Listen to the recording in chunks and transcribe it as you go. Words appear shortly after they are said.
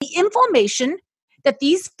inflammation that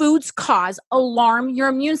these foods cause alarm your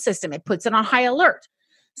immune system. It puts it on high alert.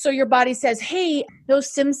 So your body says, hey, those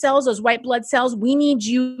stem cells, those white blood cells, we need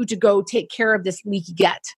you to go take care of this leaky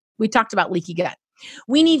gut. We talked about leaky gut.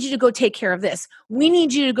 We need you to go take care of this. We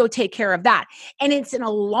need you to go take care of that. And it's an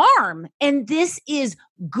alarm. And this is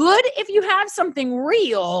good if you have something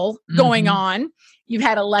real going on. You've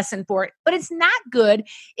had a lesson for it. But it's not good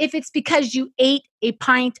if it's because you ate a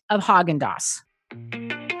pint of Haagen-Dazs.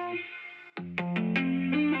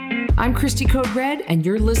 I'm Christy Code Red, and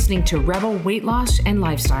you're listening to Rebel Weight Loss and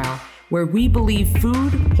Lifestyle, where we believe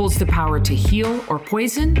food holds the power to heal or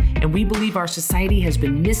poison, and we believe our society has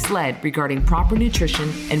been misled regarding proper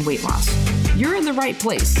nutrition and weight loss. You're in the right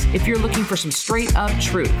place if you're looking for some straight up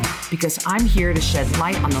truth, because I'm here to shed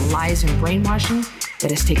light on the lies and brainwashing that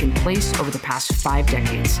has taken place over the past 5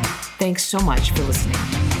 decades. Thanks so much for listening.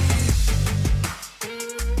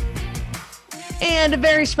 And a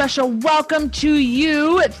very special welcome to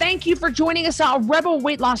you. Thank you for joining us on Rebel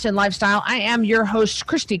Weight Loss and Lifestyle. I am your host,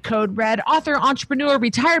 Christy Code Red, author, entrepreneur,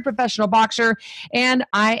 retired professional boxer, and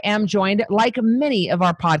I am joined, like many of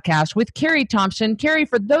our podcasts, with Carrie Thompson. Carrie,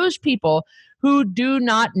 for those people who do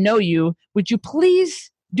not know you, would you please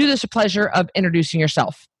do us a pleasure of introducing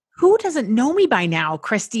yourself? Who doesn't know me by now,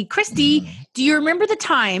 Christy? Christy, do you remember the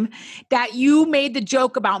time that you made the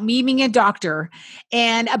joke about me being a doctor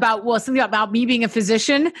and something about me being a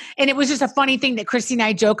physician? And it was just a funny thing that Christy and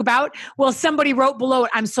I joke about. Well, somebody wrote below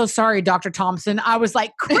it, I'm so sorry, Dr. Thompson. I was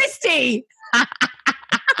like, Christy!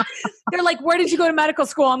 They're like, where did you go to medical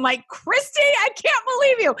school? I'm like, Christy, I can't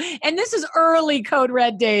believe you. And this is early Code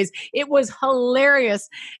Red days. It was hilarious.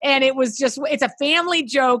 And it's a family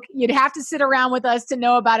joke. You'd have to sit around with us to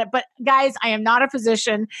know about it. But guys, I am not a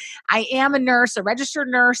physician. I am a nurse, a registered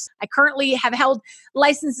nurse. I currently have held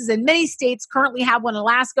licenses in many states, currently have one in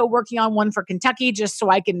Alaska, working on one for Kentucky, just so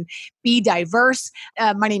I can be diverse.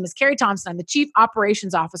 My name is Carrie Thompson. I'm the Chief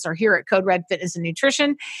Operations Officer here at Code Red Fitness and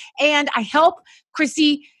Nutrition. And I help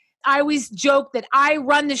Christy. I always joke that I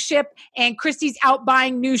run the ship and Christy's out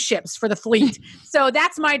buying new ships for the fleet. So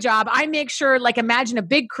that's my job. I make sure, like, imagine a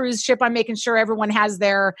big cruise ship. I'm making sure everyone has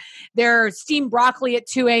their steamed broccoli at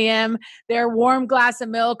 2 a.m., their warm glass of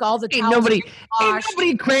milk, all the towels. Ain't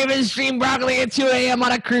nobody craving steamed broccoli at 2 a.m.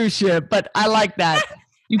 on a cruise ship, but I like that.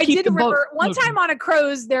 I did remember one time on a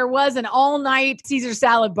cruise, there was an all-night Caesar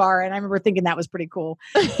salad bar, and I remember thinking that was pretty cool.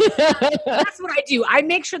 That's what I do. I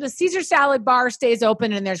make sure the Caesar salad bar stays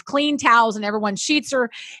open and there's clean towels and everyone's sheets are.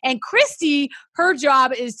 And Christy, her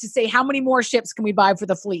job is to say, how many more ships can we buy for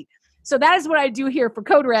the fleet? So that is what I do here for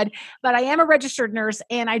Code Red. But I am a registered nurse,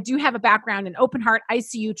 and I do have a background in open heart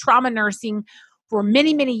ICU trauma nursing. For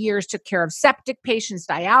many, many years, took care of septic patients,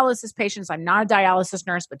 dialysis patients. I'm not a dialysis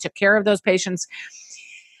nurse, but took care of those patients.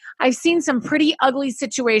 I've seen some pretty ugly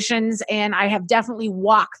situations, and I have definitely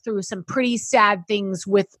walked through some pretty sad things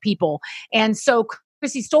with people. And so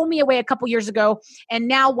Chrissy stole me away a couple years ago, and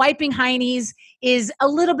now wiping heinies is a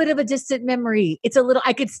little bit of a distant memory.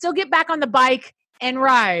 I could still get back on the bike and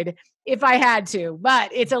ride if I had to,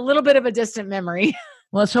 but it's a little bit of a distant memory.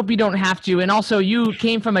 Well, let's hope you don't have to. And also, you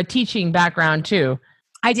came from a teaching background too.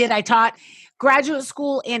 I did. I taught graduate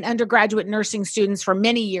school and undergraduate nursing students for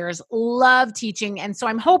many years. Love teaching. And so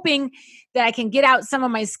I'm hoping that I can get out some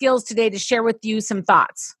of my skills today to share with you some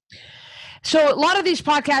thoughts. So a lot of these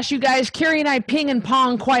podcasts, you guys, Carrie and I ping and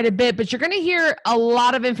pong quite a bit, but you're going to hear a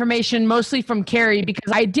lot of information mostly from Carrie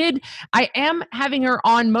because I am having her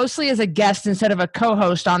on mostly as a guest instead of a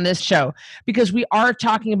co-host on this show because we are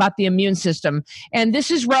talking about the immune system. And this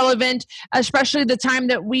is relevant, especially the time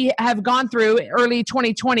that we have gone through early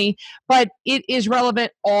 2020, but it is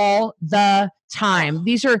relevant all the time.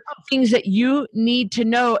 These are things that you need to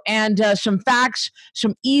know and some facts,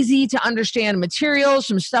 some easy to understand materials,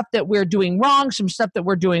 some stuff that we're doing wrong, some stuff that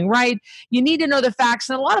we're doing right. You need to know the facts.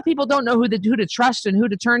 And a lot of people don't know who to trust and who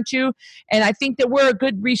to turn to. And I think that we're a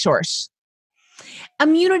good resource.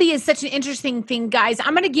 Immunity is such an interesting thing, guys.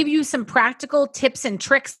 I'm going to give you some practical tips and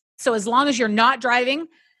tricks. So as long as you're not driving,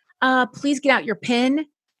 please get out your pen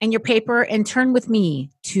and your paper and turn with me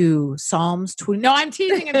to Psalms 20. No, I'm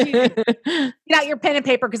teasing. Get out your pen and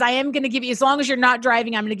paper because I am going to give you, as long as you're not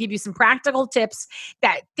driving, I'm going to give you some practical tips,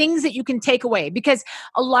 things that you can take away. Because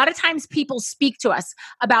a lot of times people speak to us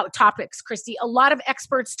about topics, Christy. A lot of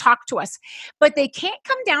experts talk to us, but they can't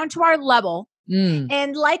come down to our level.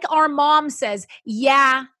 And like our mom says,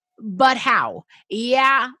 yeah, but how?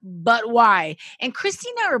 Yeah, but why? And Christy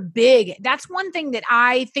and I are big. That's one thing that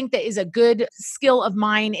I think that is a good skill of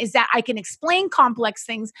mine is that I can explain complex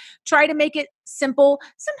things, try to make it simple.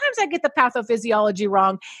 Sometimes I get the pathophysiology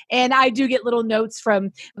wrong, and I do get little notes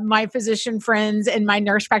from my physician friends and my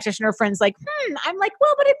nurse practitioner friends like, I'm like,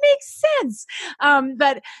 well, but it makes sense.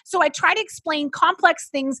 But so I try to explain complex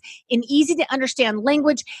things in easy to understand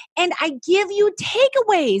language, and I give you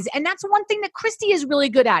takeaways. And that's one thing that Christy is really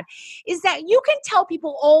good at, is that you can tell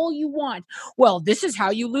people all you want. Well, this is how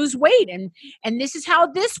you lose weight, and this is how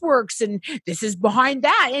this works, and this is behind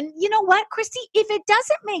that. And you know what, Christy, if it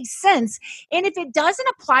doesn't make sense and if it doesn't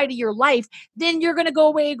apply to your life, then you're going to go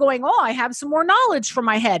away going, oh, I have some more knowledge from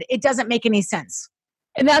my head. It doesn't make any sense.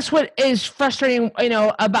 And that's what is frustrating,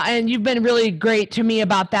 about, and you've been really great to me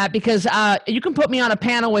about that, because you can put me on a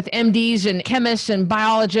panel with MDs and chemists and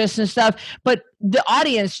biologists and stuff, but the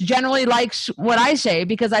audience generally likes what I say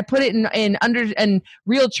because I put it in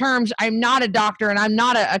real terms. I'm not a doctor and I'm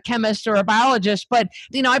not a chemist or a biologist, but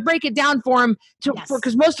I break it down for them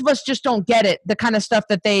because most of us just don't get it, the kind of stuff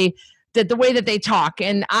that the way that they talk.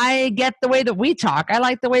 And I get the way that we talk. I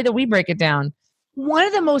like the way that we break it down. One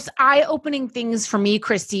of the most eye-opening things for me,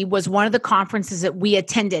 Christy, was one of the conferences that we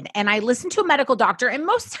attended. And I listened to a medical doctor, and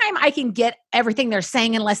most of the time I can get everything they're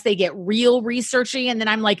saying unless they get real researchy. And then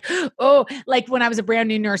I'm like, oh, like when I was a brand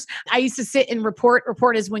new nurse, I used to sit and report.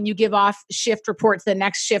 Report is when you give off shift reports, the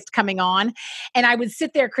next shift coming on. And I would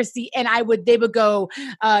sit there, Christy, and they would go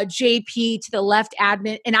JP to the left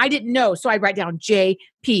admin. And I didn't know. So I'd write down JP.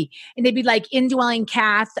 And they'd be like, indwelling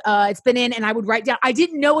cath, it's been in. And I would write down, I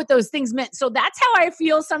didn't know what those things meant. So that's how I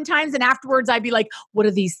feel sometimes. And afterwards I'd be like, what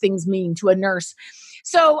do these things mean to a nurse?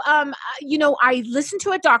 So, I listened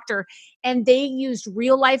to a doctor and they used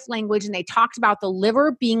real life language, and they talked about the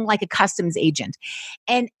liver being like a customs agent.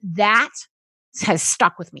 And that has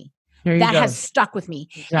stuck with me. Has stuck with me.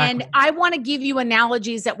 Exactly. And I want to give you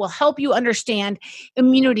analogies that will help you understand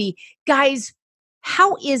immunity. Guys,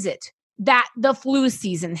 how is it that the flu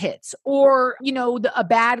season hits, or, a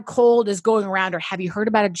bad cold is going around, or have you heard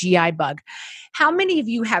about a GI bug? How many of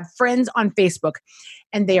you have friends on Facebook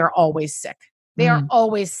and they are always sick? They are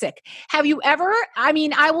always sick. Have you ever,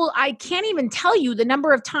 I can't even tell you the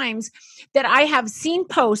number of times that I have seen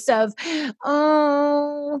posts of,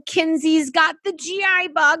 oh, Kinsey's got the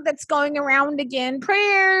GI bug that's going around again.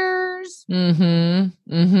 Prayers.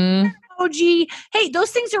 Gee, hey,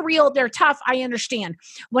 those things are real. They're tough. I understand.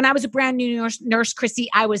 When I was a brand new nurse, Chrissy,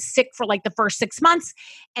 I was sick for like the first 6 months.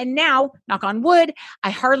 And now, knock on wood,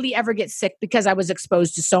 I hardly ever get sick because I was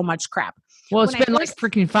exposed to so much crap. Well, it's been like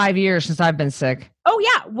freaking 5 years since I've been sick. Oh,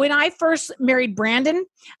 yeah. When I first married Brandon,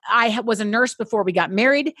 I was a nurse before we got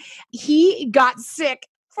married. He got sick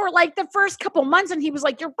for like the first couple months, and he was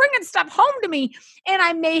like, you're bringing stuff home to me. And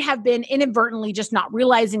I may have been inadvertently just not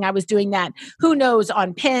realizing I was doing that. Who knows,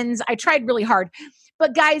 on pins. I tried really hard.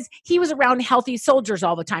 But guys, he was around healthy soldiers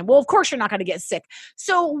all the time. Well, of course you're not going to get sick.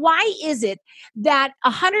 So why is it that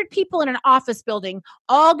 100 people in an office building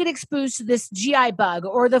all get exposed to this GI bug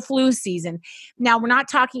or the flu season? Now, we're not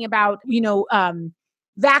talking about,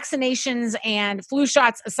 vaccinations and flu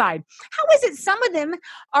shots aside. How is it some of them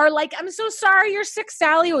are like, I'm so sorry you're sick,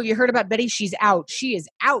 Sally? Or you heard about Betty? She's out. She is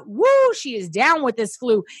out. Woo! She is down with this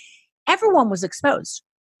flu. Everyone was exposed.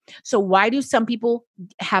 So why do some people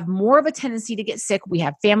have more of a tendency to get sick? We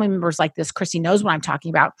have family members like this. Chrissy knows what I'm talking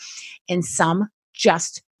about. And some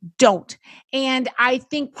just don't. And I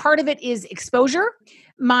think part of it is exposure.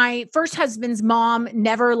 My first husband's mom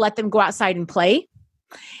never let them go outside and play.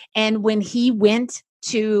 And when he went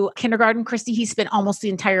to kindergarten, Christy, he spent almost the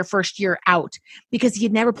entire first year out because he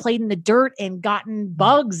had never played in the dirt and gotten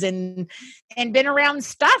bugs and been around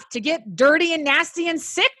stuff to get dirty and nasty and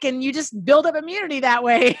sick. And you just build up immunity that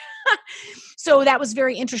way. So that was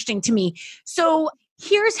very interesting to me. So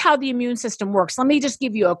here's how the immune system works. Let me just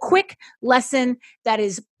give you a quick lesson that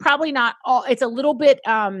is probably not all, it's a little bit,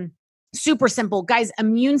 super simple. Guys,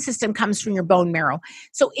 immune system comes from your bone marrow.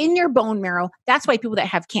 So in your bone marrow, that's why people that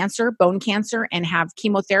have cancer, bone cancer, and have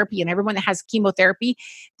chemotherapy, and everyone that has chemotherapy,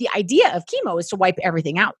 the idea of chemo is to wipe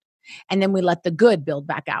everything out. And then we let the good build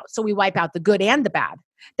back out. So we wipe out the good and the bad.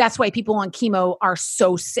 That's why people on chemo are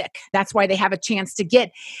so sick. That's why they have a chance to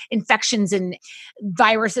get infections and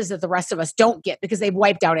viruses that the rest of us don't get, because they've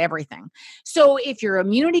wiped out everything. So if your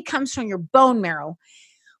immunity comes from your bone marrow,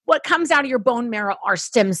 what comes out of your bone marrow are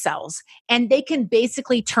stem cells, and they can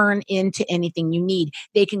basically turn into anything you need.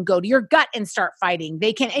 They can go to your gut and start fighting.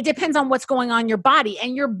 It depends on what's going on in your body,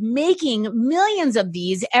 and you're making millions of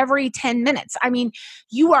these every 10 minutes. I mean,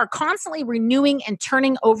 you are constantly renewing and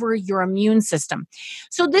turning over your immune system.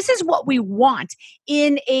 So this is what we want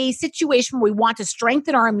in a situation where we want to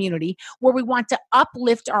strengthen our immunity, where we want to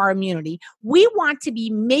uplift our immunity. We want to be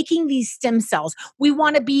making these stem cells. We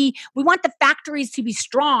want the factories to be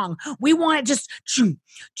strong strong. We want it just choom,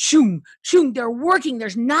 choom, choom. They're working.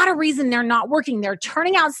 There's not a reason they're not working. They're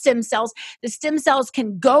turning out stem cells. The stem cells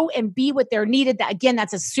can go and be what they're needed. Again,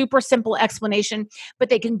 that's a super simple explanation, but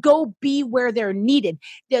they can go be where they're needed.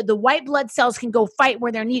 The white blood cells can go fight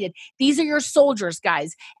where they're needed. These are your soldiers,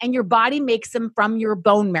 guys, and your body makes them from your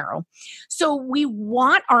bone marrow. So we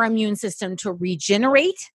want our immune system to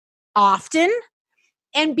regenerate often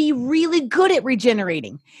and be really good at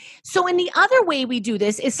regenerating. So, in the other way we do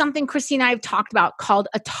this is something Christy and I have talked about called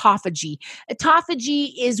autophagy.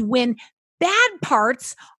 Autophagy is when bad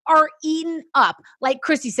parts are eaten up. Like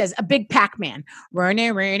Christy says, a big Pac-Man. Run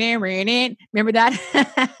it. Remember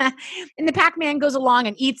that? And the Pac-Man goes along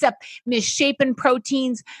and eats up misshapen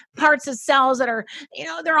proteins, parts of cells that are,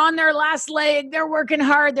 they're on their last leg. They're working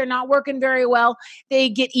hard. They're not working very well. They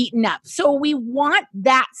get eaten up. So we want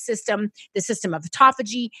that system, the system of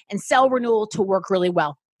autophagy and cell renewal, to work really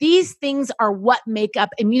well. These things are what make up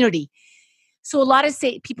immunity. So a lot of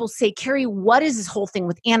people say, Carrie, what is this whole thing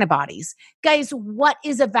with antibodies? Guys, what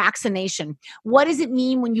is a vaccination? What does it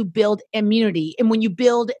mean when you build immunity and when you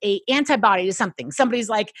build an antibody to something? Somebody's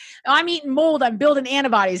like, oh, I'm eating mold, I'm building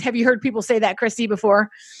antibodies. Have you heard people say that, Christy,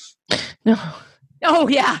 before? No. Oh,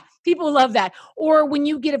 yeah. People love that. Or when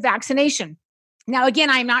you get a vaccination. Now,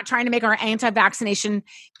 again, I'm not trying to make our anti-vaccination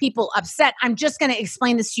people upset. I'm just going to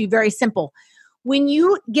explain this to you very simple. When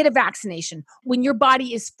you get a vaccination, when your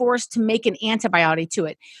body is forced to make an antibiotic to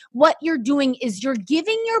it, what you're doing is you're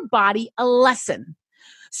giving your body a lesson.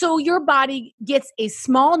 So your body gets a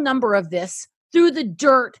small number of this through the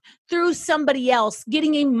dirt, through somebody else,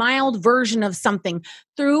 getting a mild version of something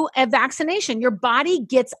through a vaccination. Your body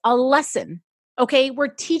gets a lesson. Okay, we're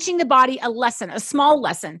teaching the body a lesson, a small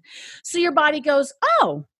lesson. So your body goes,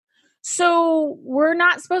 oh, so we're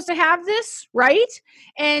not supposed to have this, right?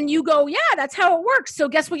 And you go, yeah, that's how it works. So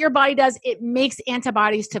guess what your body does? It makes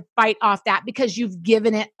antibodies to fight off that because you've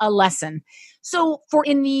given it a lesson. So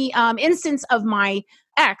in the instance of my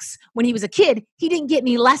ex, when he was a kid, he didn't get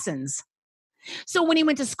any lessons. So when he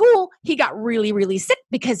went to school, he got really, really sick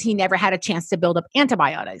because he never had a chance to build up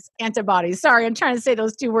antibodies. Sorry, I'm trying to say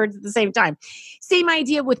those two words at the same time. Same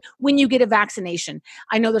idea with when you get a vaccination.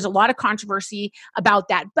 I know there's a lot of controversy about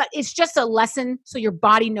that, but it's just a lesson so your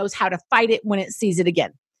body knows how to fight it when it sees it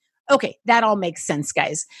again. Okay, that all makes sense,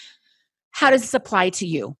 guys. How does this apply to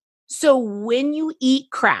you? So when you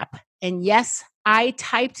eat crap, and yes, I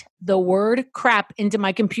typed the word crap into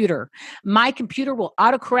my computer. My computer will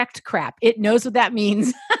autocorrect crap. It knows what that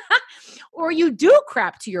means. Or you do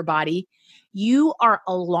crap to your body, you are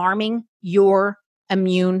alarming your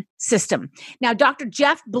immune system. Now, Dr.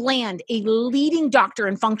 Jeff Bland, a leading doctor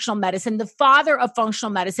in functional medicine, the father of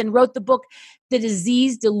functional medicine, wrote the book, The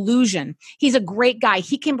Disease Delusion. He's a great guy.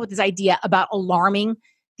 He came up with this idea about alarming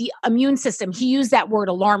the immune system. He used that word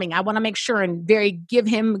alarming. I want to make sure and give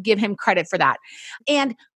him credit for that.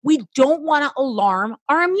 And we don't want to alarm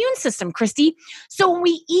our immune system, Christy. So when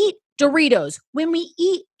we eat Doritos, when we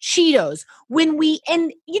eat Cheetos,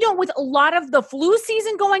 with a lot of the flu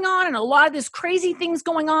season going on and a lot of this crazy things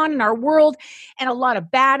going on in our world and a lot of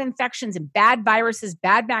bad infections and bad viruses,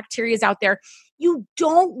 bad bacteria out there, you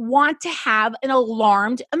don't want to have an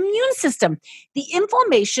alarmed immune system. The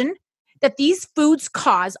inflammation that these foods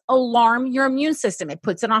cause alarm your immune system. It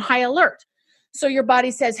puts it on high alert. So your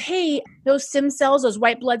body says, hey, those stem cells, those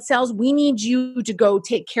white blood cells, we need you to go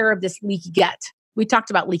take care of this leaky gut. We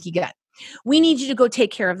talked about leaky gut. We need you to go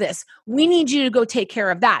take care of this. We need you to go take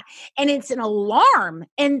care of that. And it's an alarm.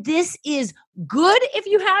 And this is good if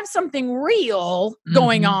you have something real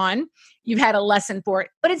going on. You've had a lesson for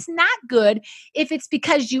it. But it's not good if it's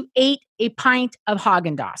because you ate a pint of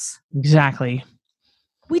Haagen-Dazs. Exactly.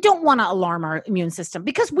 We don't want to alarm our immune system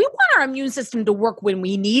because we want our immune system to work when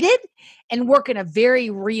we need it and work in a very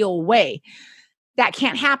real way. That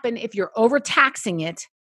can't happen if you're overtaxing it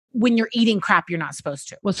when you're eating crap you're not supposed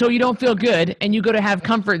to. Well, so you don't feel good and you go to have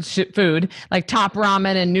comfort food like Top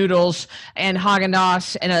Ramen and noodles and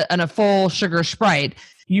Haagen-Dazs and a full sugar Sprite.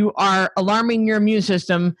 You are alarming your immune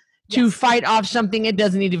system to fight off something it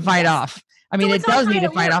doesn't need to fight off. I mean, it does need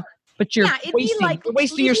to fight off, but you're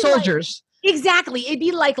wasting your soldiers. Exactly. It'd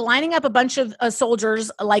be like lining up a bunch of soldiers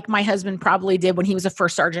like my husband probably did when he was a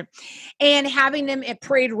first sergeant and having them at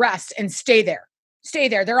parade rest and stay there.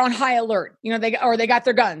 They're on high alert. They got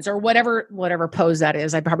their guns or whatever pose that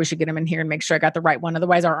is. I probably should get them in here and make sure I got the right one.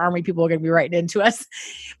 Otherwise our army people are going to be writing into us,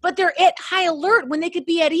 but they're at high alert when they could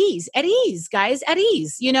be at ease, guys, at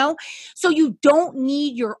ease, So you don't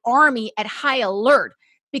need your army at high alert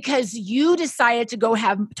because you decided to go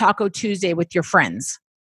have Taco Tuesday with your friends.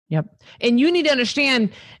 Yep. And you need to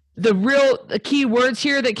understand the key words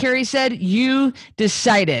here that Carrie said, you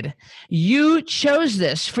decided. You chose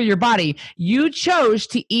this for your body. You chose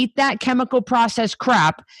to eat that chemical processed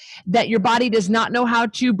crap that your body does not know how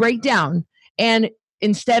to break down. And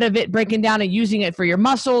instead of it breaking down and using it for your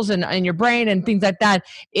muscles and your brain and things like that,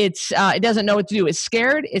 it doesn't know what to do. It's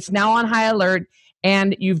scared. It's now on high alert,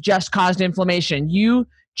 and you've just caused inflammation. You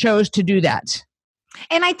chose to do that.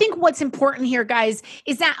 And I think what's important here, guys,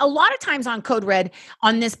 is that a lot of times on Code Red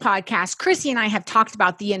on this podcast, Chrissy and I have talked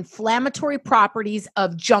about the inflammatory properties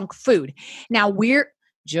of junk food. Now, we're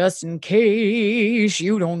just in case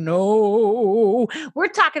you don't know, we're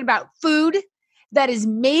talking about food that is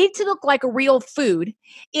made to look like a real food.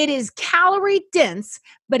 It is calorie dense,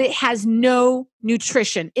 but it has no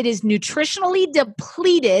nutrition. It is nutritionally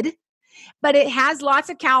depleted, but it has lots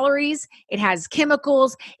of calories. It has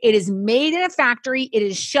chemicals. It is made in a factory. It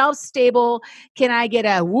is shelf stable. Can I get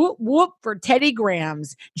a whoop whoop for Teddy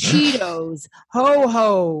Grahams, Cheetos,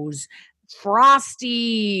 Ho-Hos,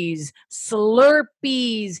 Frosties,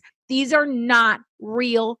 Slurpees? These are not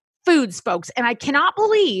real foods, folks. And I cannot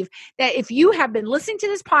believe that if you have been listening to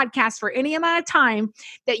this podcast for any amount of time,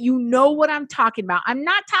 that you know what I'm talking about. I'm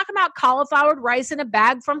not talking about cauliflower rice in a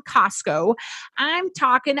bag from Costco. I'm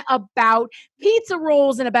talking about pizza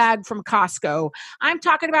rolls in a bag from Costco. I'm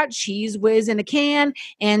talking about Cheese Whiz in a can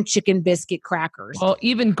and chicken biscuit crackers. Well,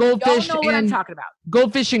 even goldfish. Y'all know what I'm talking about.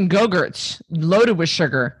 Goldfish and Go-Gurts loaded with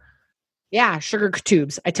sugar. Yeah, sugar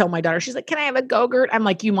tubes. I tell my daughter, she's like, can I have a Go-Gurt? I'm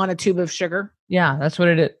like, you want a tube of sugar? Yeah, that's what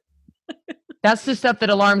it is. That's the stuff that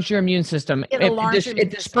alarms your immune system. It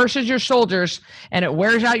disperses your soldiers, and it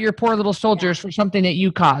wears out your poor little soldiers for something that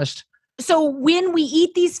you caused. So when we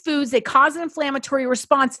eat these foods, they cause an inflammatory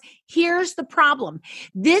response. Here's the problem.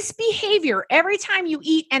 This behavior, every time you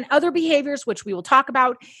eat, and other behaviors, which we will talk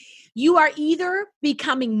about, you are either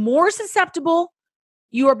becoming more susceptible,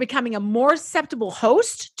 you are becoming a more susceptible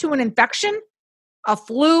host to an infection, a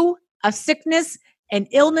flu, a sickness, an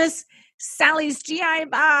illness, Sally's GI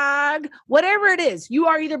bug, whatever it is, you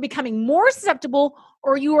are either becoming more susceptible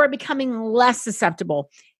or you are becoming less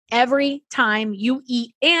susceptible every time you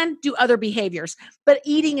eat and do other behaviors. But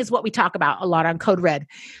eating is what we talk about a lot on Code Red.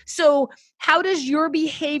 So how does your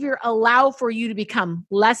behavior allow for you to become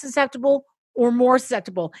less susceptible or more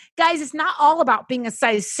susceptible? Guys, it's not all about being a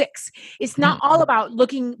size 6. It's not all about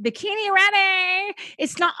looking bikini ready.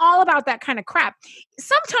 It's not all about that kind of crap.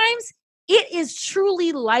 Sometimes it is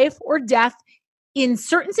truly life or death in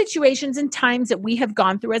certain situations and times that we have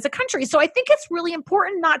gone through as a country. So I think it's really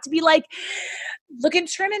important not to be like looking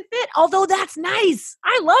trim and fit, although that's nice.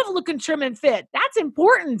 I love looking trim and fit. That's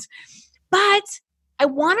important. But I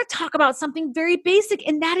want to talk about something very basic,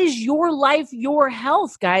 and that is your life, your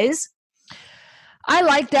health, guys. I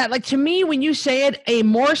like that. Like, to me, when you say it, a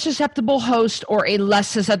more susceptible host or a less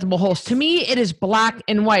susceptible host, to me, it is black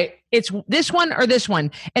and white. It's this one or this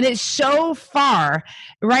one. And it's so far,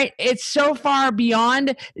 right? It's so far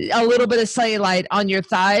beyond a little bit of cellulite on your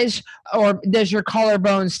thighs, or does your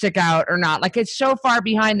collarbone stick out or not? Like, it's so far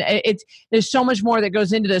behind. There's so much more that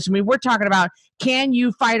goes into this. I mean, we're talking about, can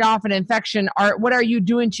you fight off an infection? Or what are you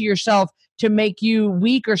doing to yourself to make you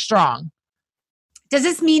weak or strong? Does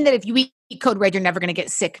this mean that if you eat Code Red, you're never going to get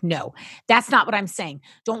sick? No, that's not what I'm saying.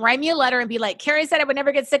 Don't write me a letter and be like, Carrie said I would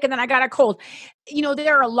never get sick and then I got a cold. You know,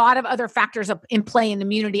 there are a lot of other factors in play in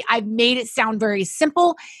immunity. I've made it sound very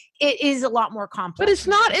simple. It is a lot more complex. But it's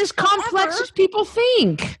not as complex as people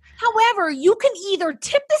think. However, you can either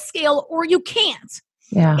tip the scale or you can't.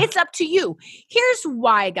 Yeah. It's up to you. Here's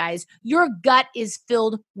why, guys. Your gut is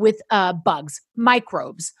filled with bugs,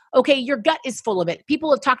 microbes. Okay, your gut is full of it.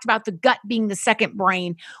 People have talked about the gut being the second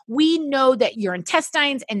brain. We know that your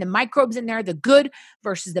intestines and the microbes in there, the good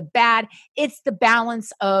versus the bad, it's the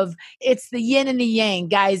balance of, it's the yin and the yang,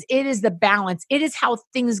 guys. It is the balance. It is how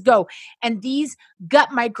things go. And these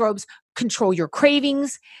gut microbes control your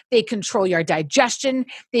cravings. They control your digestion.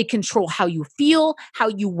 They control how you feel, how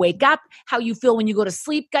you wake up, how you feel when you go to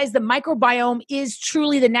sleep. Guys, the microbiome is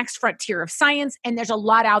truly the next frontier of science. And there's a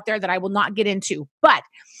lot out there that I will not get into. But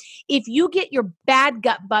if you get your bad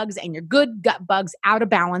gut bugs and your good gut bugs out of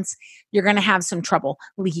balance, you're going to have some trouble.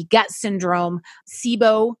 Leaky gut syndrome,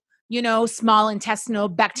 SIBO, small intestinal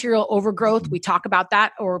bacterial overgrowth. We talk about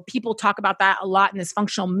that, or people talk about that a lot in this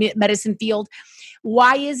functional medicine field.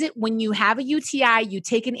 Why is it when you have a UTI, you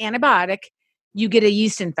take an antibiotic, you get a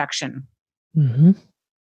yeast infection? Mm-hmm.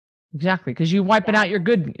 Exactly, because you're wiping out your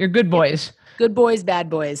good boys. Good boys, bad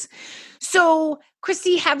boys. So,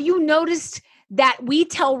 Christy, have you noticed that we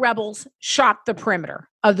tell rebels shop the perimeter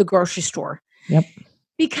of the grocery store? Yep.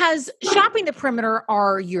 Because shopping the perimeter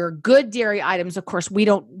are your good dairy items. Of course, we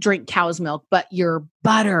don't drink cow's milk, but your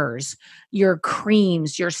butters, your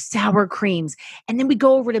creams, your sour creams. And then we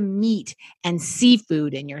go over to meat and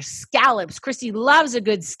seafood and your scallops. Christy loves a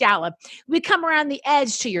good scallop. We come around the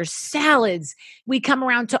edge to your salads. We come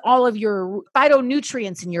around to all of your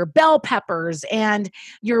phytonutrients and your bell peppers and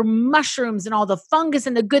your mushrooms and all the fungus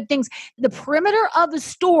and the good things. The perimeter of the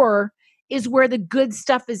store is where the good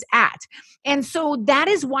stuff is at. And so that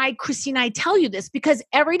is why Christy and I tell you this, because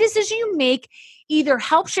every decision you make either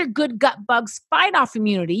helps your good gut bugs fight off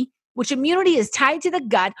immunity, which immunity is tied to the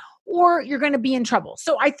gut, or you're going to be in trouble.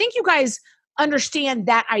 So I think you guys understand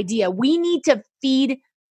that idea. We need to feed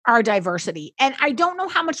our diversity. And I don't know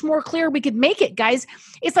how much more clear we could make it, guys.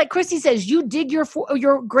 It's like Christy says, you dig your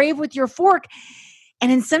grave with your fork. And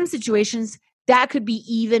in some situations, that could be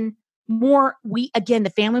even more.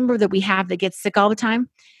 The family member that we have that gets sick all the time,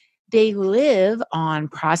 they live on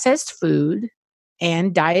processed food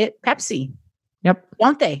and Diet Pepsi. Yep.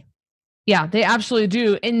 Won't they? Yeah, they absolutely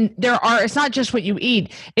do. And it's not just what you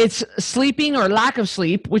eat, it's sleeping or lack of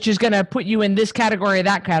sleep, which is going to put you in this category or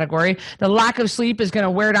that category. The lack of sleep is going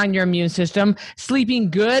to wear down your immune system.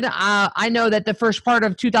 Sleeping good. I know that the first part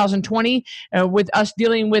of 2020, with us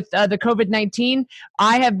dealing with the COVID-19,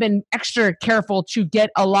 I have been extra careful to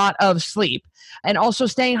get a lot of sleep and also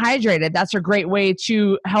staying hydrated. That's a great way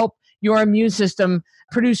to help your immune system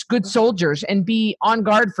produce good soldiers and be on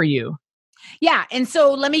guard for you. Yeah. And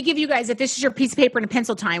so let me give you guys, if this is your piece of paper and a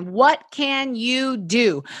pencil time, what can you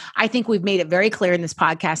do? I think we've made it very clear in this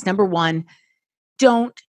podcast. Number one,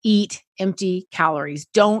 don't eat empty calories.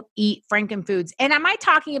 Don't eat Frankenfoods. And am I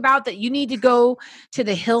talking about that you need to go to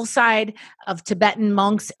the hillside of Tibetan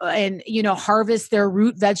monks and, harvest their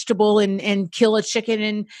root vegetable and kill a chicken?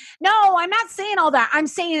 And no, I'm not saying all that. I'm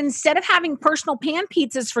saying instead of having personal pan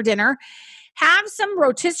pizzas for dinner, have some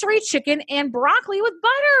rotisserie chicken and broccoli with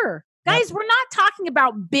butter. Guys, we're not talking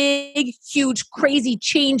about big, huge, crazy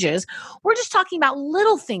changes. We're just talking about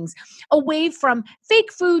little things away from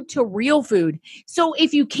fake food to real food. So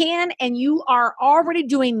if you can and you are already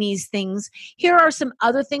doing these things, here are some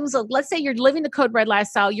other things. Let's say you're living the Code Red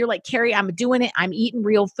lifestyle. You're like, Carrie, I'm doing it. I'm eating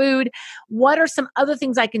real food. What are some other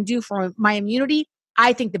things I can do for my immunity?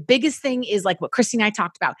 I think the biggest thing is like what Christy and I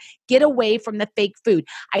talked about. Get away from the fake food.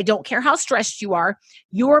 I don't care how stressed you are.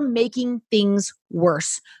 You're making things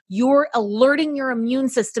worse. You're alerting your immune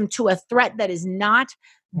system to a threat that is not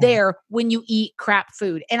there when you eat crap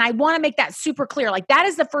food. And I want to make that super clear. Like that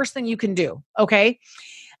is the first thing you can do. Okay.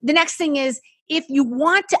 The next thing is, if you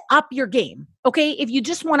want to up your game, okay, if you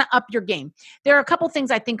just want to up your game, there are a couple things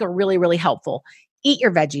I think are really, really helpful. Eat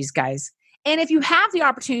your veggies, guys. And if you have the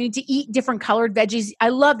opportunity to eat different colored veggies, I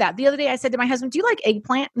love that. The other day I said to my husband, do you like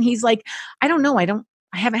eggplant? And he's like, I don't know. I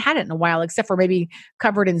haven't had it in a while, except for maybe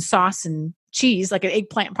covered in sauce and cheese, like an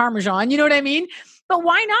eggplant Parmesan. You know what I mean? But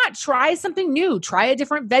why not try something new? Try a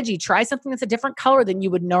different veggie. Try something that's a different color than you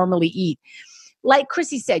would normally eat. Like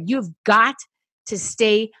Chrissy said, you've got to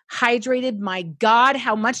stay hydrated. My God,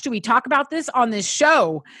 how much do we talk about this on this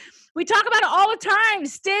show? We talk about it all the time.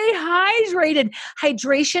 Stay hydrated.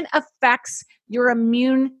 Hydration affects your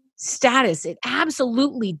immune status. It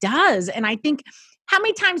absolutely does. And I think, how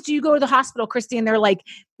many times do you go to the hospital, Christy, and they're like,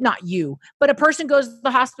 not you, but a person goes to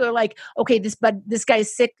the hospital like, okay, this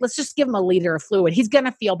guy's sick. Let's just give him a liter of fluid. He's going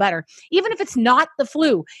to feel better. Even if it's not the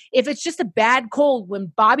flu, if it's just a bad cold,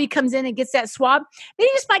 when Bobby comes in and gets that swab, maybe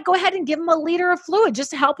you just might go ahead and give him a liter of fluid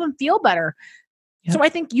just to help him feel better. Yep. So I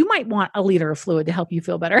think you might want a liter of fluid to help you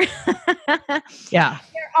feel better. Yeah.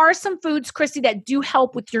 There are some foods, Christy, that do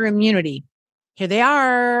help with your immunity. Here they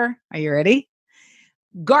are. Are you ready?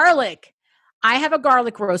 Garlic. I have a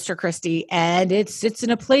garlic roaster, Christy, and it sits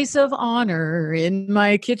in a place of honor in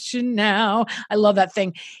my kitchen now. I love that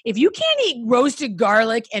thing. If you can't eat roasted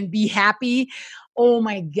garlic and be happy, oh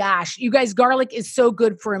my gosh, you guys, garlic is so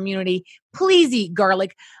good for immunity. Please eat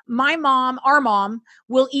garlic. My mom, our mom,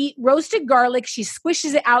 will eat roasted garlic. She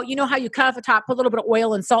squishes it out. You know how you cut off the top, put a little bit of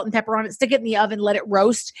oil and salt and pepper on it, stick it in the oven, let it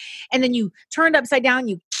roast. And then you turn it upside down,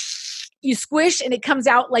 you squish and it comes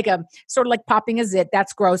out like a sort of like popping a zit.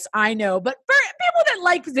 That's gross. I know. But for people that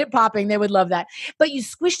like zit popping, they would love that. But you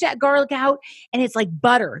squish that garlic out and it's like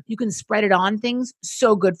butter. You can spread it on things.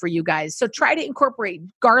 So good for you guys. So try to incorporate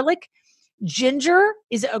garlic. Ginger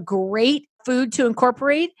is a great food to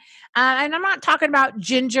incorporate. And I'm not talking about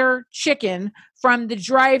ginger chicken from the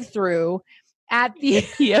drive-thru at the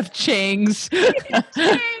P.F. Chang's. That's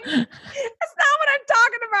not what I'm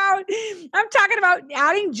talking about. I'm talking about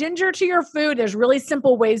adding ginger to your food. There's really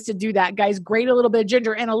simple ways to do that, guys. Grate a little bit of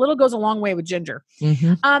ginger, and a little goes a long way with ginger.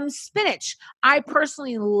 Mm-hmm. Spinach. I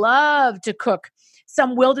personally love to cook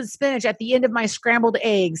some wilted spinach at the end of my scrambled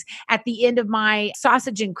eggs, at the end of my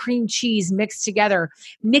sausage and cream cheese mixed together.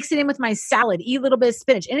 Mix it in with my salad. Eat a little bit of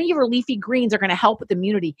spinach. Any of your leafy greens are going to help with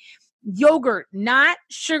immunity. Yogurt, not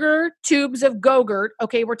sugar tubes of Go-Gurt.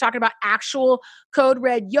 Okay, we're talking about actual Code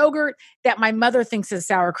Red yogurt that my mother thinks is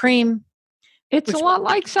sour cream. It's a lot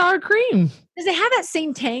like sour cream. Does it have that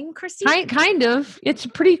same tang, Christy? Kind of. It's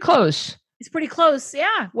pretty close. It's pretty close.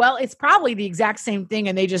 Yeah. Well, it's probably the exact same thing.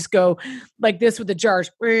 And they just go like this with the jars.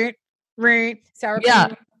 Sour cream.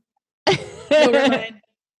 Line,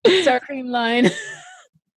 sour cream line.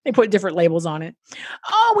 They put different labels on it.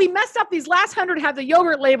 Oh, we messed up. These last 100 have the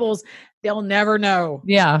yogurt labels. They'll never know.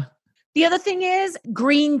 Yeah. The other thing is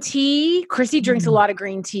green tea. Chrissy drinks a lot of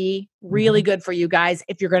green tea. Really good for you guys.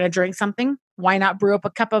 If you're going to drink something, why not brew up a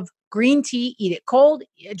cup of green tea, eat it cold,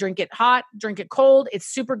 drink it hot, drink it cold. It's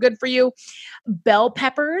super good for you. Bell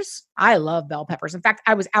peppers. I love bell peppers. In fact,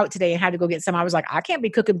 I was out today and had to go get some. I was like, I can't be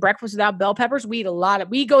cooking breakfast without bell peppers. We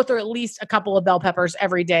go through at least a couple of bell peppers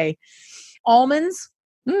every day. Almonds.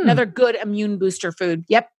 Another good immune booster food.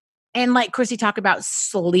 Yep. And like Chrissy talked about,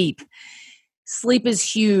 sleep. Sleep is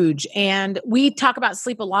huge. And we talk about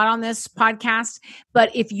sleep a lot on this podcast.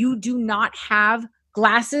 But if you do not have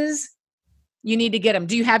glasses, you need to get them.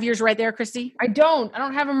 Do you have yours right there, Christy? I don't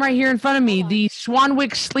have them right here in front of me. The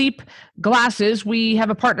Swanwick Sleep glasses. We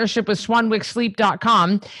have a partnership with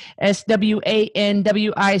swanwicksleep.com, SWANWICK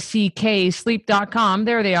sleep.com.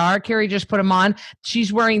 There they are. Carrie just put them on.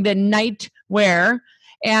 She's wearing the night wear.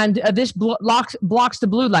 And this blocks the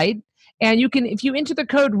blue light. And you can, if you enter the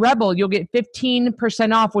code REBEL, you'll get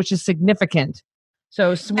 15% off, which is significant.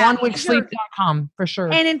 So swanwicksleep.com for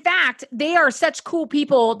sure. And in fact, they are such cool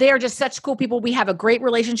people. They are just such cool people. We have a great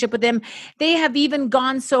relationship with them. They have even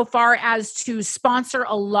gone so far as to sponsor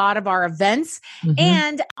a lot of our events.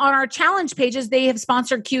 And on our challenge pages, they have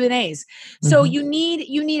sponsored Q&As. So you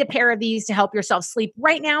need a pair of these to help yourself sleep.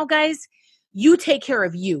 Right now, guys, you take care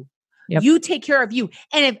of you. Yep. You take care of you.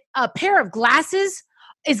 And if a pair of glasses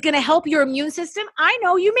is going to help your immune system, I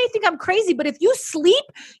know you may think I'm crazy, but if you sleep,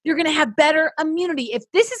 you're going to have better immunity. If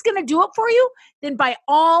this is going to do it for you, then by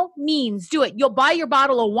all means do it. You'll buy your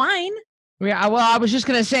bottle of wine. Yeah, well, I was just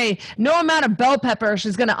going to say, no amount of bell peppers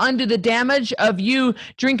is going to undo the damage of you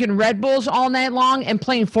drinking Red Bulls all night long and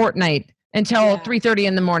playing Fortnite until 3:30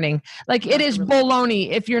 in the morning. Like, it is baloney.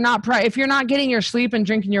 If you're not getting your sleep and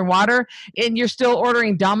drinking your water and you're still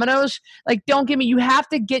ordering Domino's, like, don't give me, you have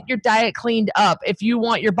to get your diet cleaned up if you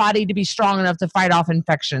want your body to be strong enough to fight off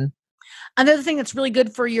infection. Another thing that's really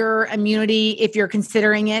good for your immunity, if you're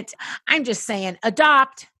considering it, I'm just saying,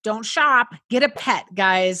 adopt, don't shop, get a pet,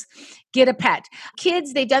 guys. Get a pet.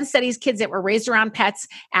 Kids, they've done studies, kids that were raised around pets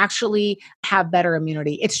actually have better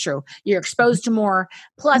immunity. It's true. You're exposed to more.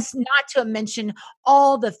 Plus, not to mention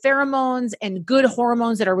all the pheromones and good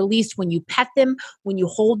hormones that are released when you pet them, when you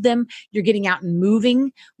hold them, you're getting out and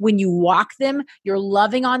moving, when you walk them, you're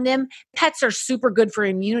loving on them. Pets are super good for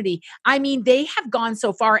immunity. I mean, they have gone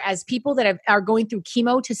so far as people that are going through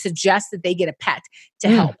chemo to suggest that they get a pet to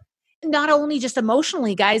help. Not only just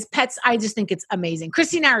emotionally, guys, pets, I just think it's amazing.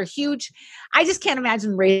 Christy and I are huge. I just can't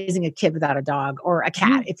imagine raising a kid without a dog or a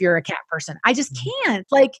cat if you're a cat person. I just can't.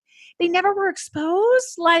 Like, they never were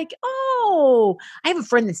exposed. Like, I have a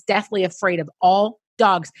friend that's deathly afraid of all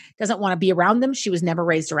dogs, doesn't want to be around them. She was never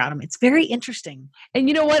raised around them. It's very interesting. And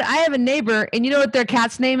you know what? I have a neighbor, and you know what their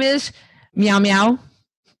cat's name is? Meow Meow.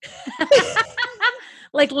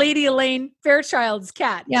 Like Lady Elaine Fairchild's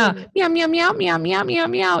cat. Yeah. Meow, meow, meow, meow, meow, meow,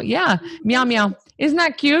 meow. Yeah. Meow, meow. Isn't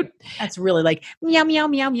that cute? That's really like meow, meow,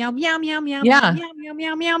 meow, meow, meow, meow, meow, yeah. meow, meow,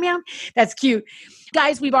 meow, meow, meow. That's cute.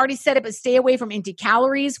 Guys, we've already said it, but stay away from empty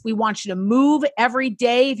calories. We want you to move every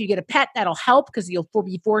day. If you get a pet, that'll help because you'll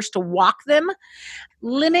be forced to walk them.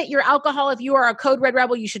 Limit your alcohol. If you are a Code Red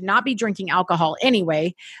Rebel, you should not be drinking alcohol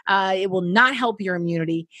anyway. It will not help your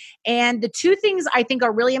immunity. And the two things I think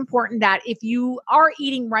are really important, that if you are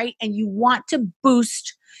eating right and you want to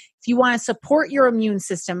boost, if you want to support your immune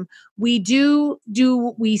system, we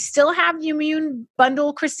still have the immune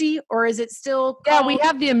bundle, Christy, or is it still called? Yeah, we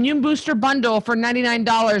have the immune booster bundle for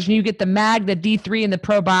 $99, and you get the MAG, the D3, and the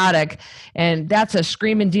probiotic. And that's a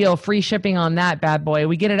screaming deal. Free shipping on that bad boy.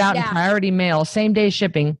 We get it out in priority mail, same day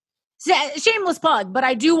shipping. Shameless plug, but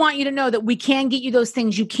I do want you to know that we can get you those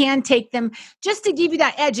things. You can take them just to give you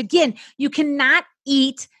that edge. Again, you cannot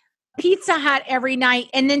eat Pizza Hut every night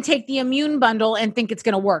and then take the immune bundle and think it's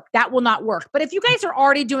going to work. That will not work. But if you guys are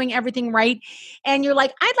already doing everything right and you're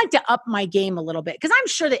like, I'd like to up my game a little bit, because I'm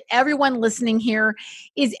sure that everyone listening here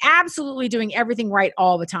is absolutely doing everything right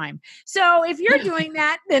all the time. So if you're doing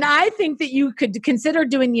that, then I think that you could consider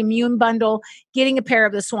doing the immune bundle, getting a pair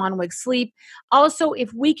of the Swanwick Sleep. Also,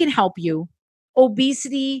 if we can help you,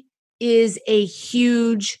 obesity is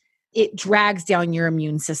it drags down your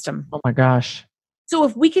immune system. Oh my gosh. So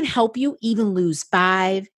if we can help you even lose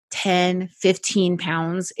 5, 10, 15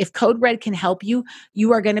 pounds, if Code Red can help you,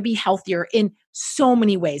 you are going to be healthier in so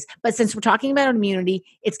many ways. But since we're talking about immunity,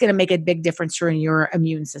 it's going to make a big difference for your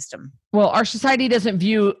immune system. Well, our society doesn't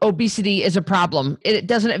view obesity as a problem. It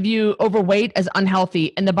doesn't view overweight as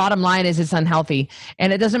unhealthy. And the bottom line is it's unhealthy.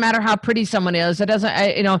 And it doesn't matter how pretty someone is. It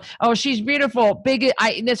doesn't, oh, she's beautiful.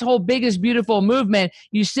 This whole big is beautiful movement,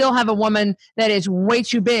 you still have a woman that is way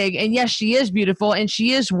too big. And yes, she is beautiful and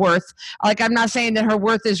she is worth, like, I'm not saying that her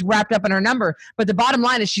worth is wrapped up in her number, but the bottom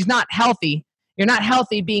line is she's not healthy. You're not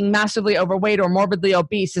healthy being massively overweight or morbidly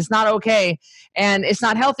obese. It's not okay. And it's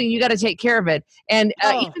not healthy. You got to take care of it. And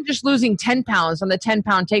even just losing 10 pounds on the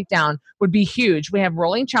 10-pound takedown would be huge. We have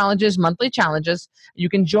rolling challenges, monthly challenges. You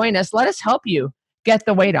can join us. Let us help you get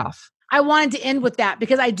the weight off. I wanted to end with that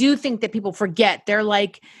because I do think that people forget. They're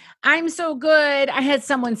like, I'm so good. I had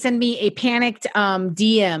someone send me a panicked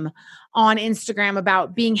DM on Instagram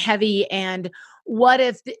about being heavy and what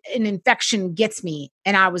if an infection gets me?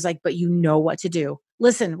 And I was like, but you know what to do.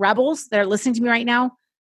 Listen, rebels that are listening to me right now,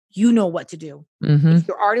 you know what to do. Mm-hmm. If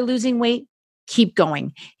you're already losing weight, keep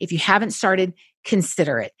going. If you haven't started,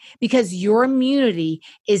 consider it, because your immunity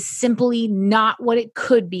is simply not what it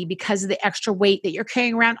could be because of the extra weight that you're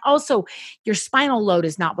carrying around. Also, your spinal load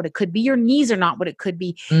is not what it could be. Your knees are not what it could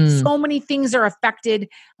be. So many things are affected.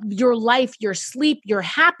 Your life, your sleep, your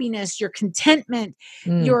happiness, your contentment,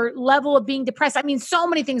 your level of being depressed. I mean, so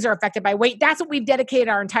many things are affected by weight. That's what we've dedicated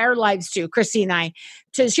our entire lives to, Christy and I,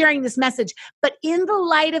 to sharing this message. But in the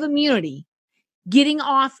light of immunity, getting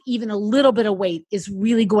off even a little bit of weight is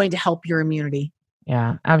really going to help your immunity.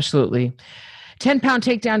 Yeah, absolutely.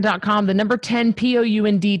 10poundtakedown.com, the number 10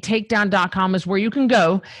 POUND takedown.com is where you can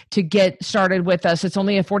go to get started with us. It's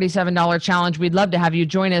only a $47 challenge. We'd love to have you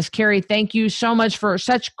join us. Carrie, thank you so much for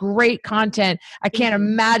such great content. I can't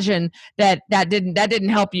imagine that didn't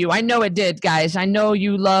help you. I know it did, guys. I know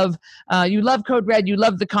you love Code Red, you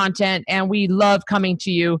love the content, and we love coming to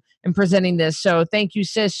you and presenting this. So thank you,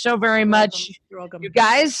 sis, so very much. You're welcome. You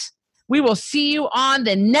guys, we will see you on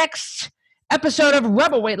the next episode of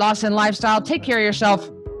Rebel Weight Loss and Lifestyle. Take care of yourself.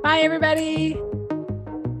 Bye, everybody.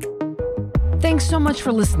 Thanks so much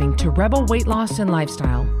for listening to Rebel Weight Loss and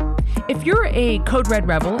Lifestyle. If you're a Code Red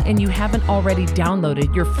Rebel and you haven't already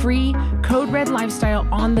downloaded your free Code Red Lifestyle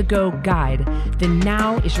on the Go guide, then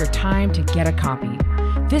now is your time to get a copy.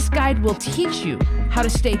 This guide will teach you how to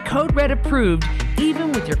stay Code Red approved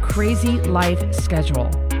even with your crazy life schedule.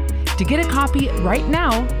 To get a copy right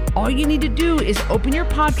now, all you need to do is open your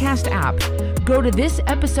podcast app, go to this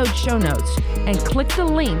episode's show notes, and click the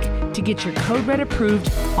link to get your Code Red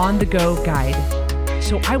approved on the Go guide.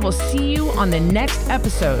 So I will see you on the next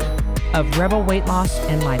episode of Rebel Weight Loss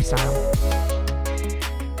and Lifestyle.